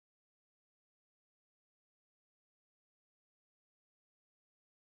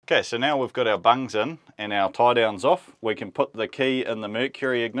Okay, so now we've got our bungs in and our tie downs off, we can put the key in the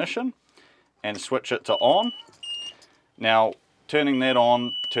Mercury ignition and switch it to on. Now, turning that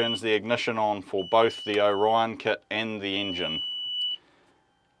on turns the ignition on for both the Orion kit and the engine.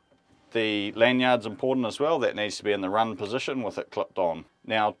 The lanyard's important as well, that needs to be in the run position with it clipped on.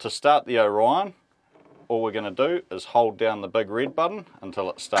 Now, to start the Orion, all we're going to do is hold down the big red button until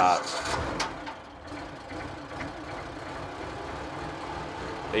it starts.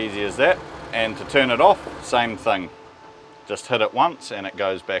 Easy as that. And to turn it off, same thing. Just hit it once and it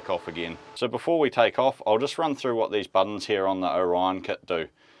goes back off again. So before we take off, I'll just run through what these buttons here on the Orion kit do.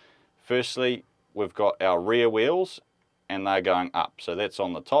 Firstly, we've got our rear wheels and they're going up. So that's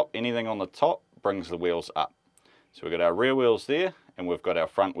on the top. Anything on the top brings the wheels up. So we've got our rear wheels there and we've got our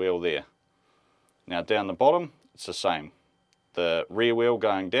front wheel there. Now down the bottom, it's the same. The rear wheel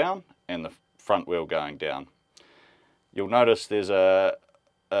going down and the front wheel going down. You'll notice there's a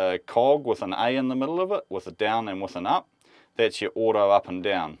cog with an A in the middle of it, with a down and with an up. That's your auto up and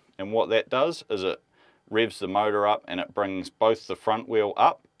down. And what that does is it revs the motor up and it brings both the front wheel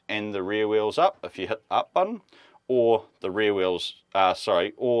up and the rear wheels up if you hit the up button, or the rear wheels,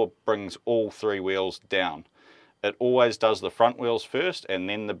 or brings all three wheels down. It always does the front wheels first and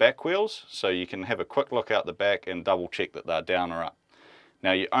then the back wheels, so you can have a quick look out the back and double check that they're down or up.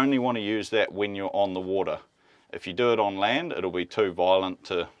 Now you only want to use that when you're on the water. If you do it on land, it'll be too violent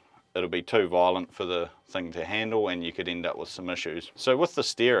for the thing to handle and you could end up with some issues. So with the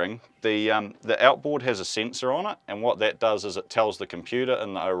steering, the outboard has a sensor on it, and what that does is it tells the computer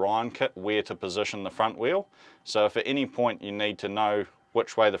in the Orion kit where to position the front wheel. So if at any point you need to know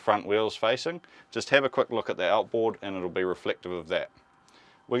which way the front wheel is facing, just have a quick look at the outboard and it'll be reflective of that.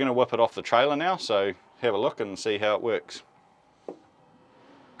 We're going to whip it off the trailer now, so have a look and see how it works.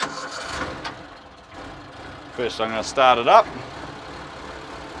 First I'm going to start it up.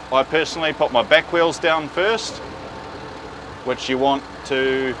 I personally put my back wheels down first, which you want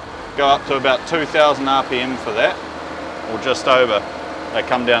to go up to about 2000 RPM for that, or just over. They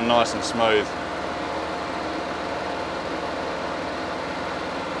come down nice and smooth.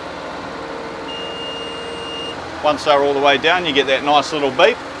 Once they're all the way down, you get that nice little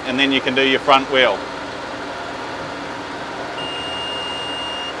beep, and then you can do your front wheel.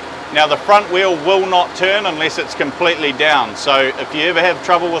 Now the front wheel will not turn unless it's completely down, so if you ever have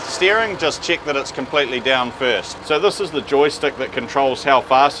trouble with steering, just check that it's completely down first. So this is the joystick that controls how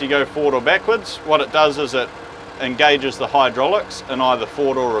fast you go forward or backwards. What it does is it engages the hydraulics in either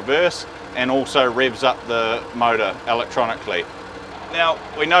forward or reverse, and also revs up the motor electronically. Now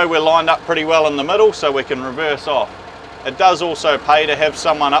we know we're lined up pretty well in the middle, so we can reverse off. It does also pay to have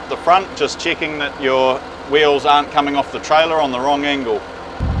someone up the front just checking that your wheels aren't coming off the trailer on the wrong angle.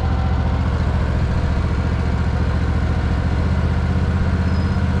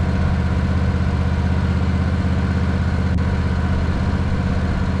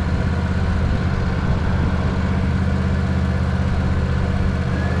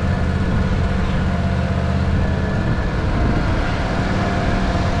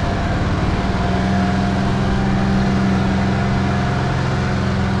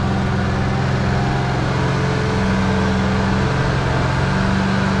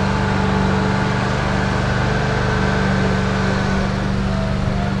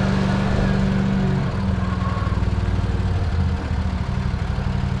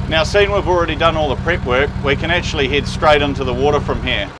 Now, seeing we've already done all the prep work, we can actually head straight into the water from here.